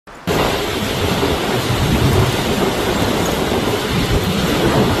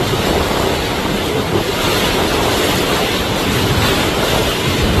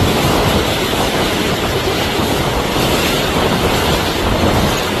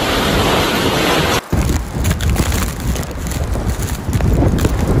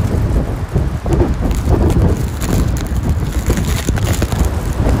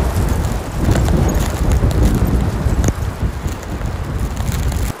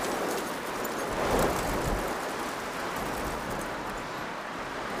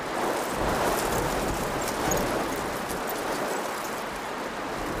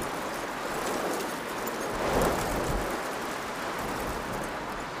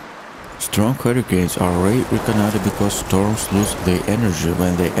Strong hurricanes are rare in Canada because storms lose their energy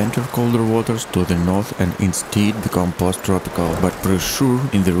when they enter colder waters to the north and instead become post-tropical. But pressure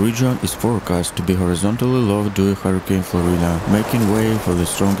in the region is forecast to be horizontally low during Hurricane Fiona, making way for the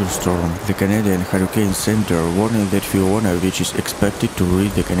stronger storm. The Canadian Hurricane Center warning that Fiona, which is expected to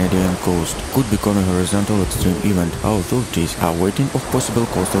reach the Canadian coast, could become a horizontal extreme event. Authorities are waiting of possible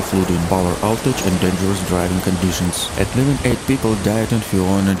coastal flooding, power outage and dangerous driving conditions. At least 8 people died on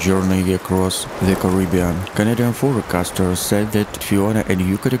Fiona journey across the Caribbean. Canadian forecasters said that Fiona, a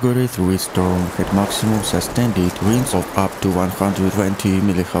new Category 3 storm, had maximum sustained winds of up to 120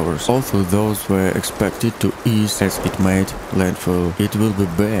 mph. Although those were expected to ease as it made landfall. It will be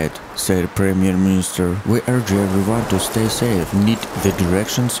bad, said Premier Minister. We urge everyone to stay safe, need the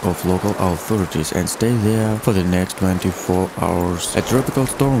directions of local authorities and stay there for the next 24 hours. A tropical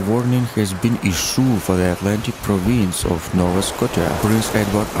storm warning has been issued for the Atlantic province of Nova Scotia, Prince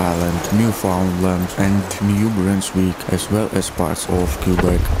Edward Island, Newfoundland and New Brunswick, as well as parts of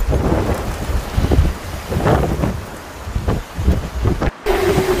Quebec.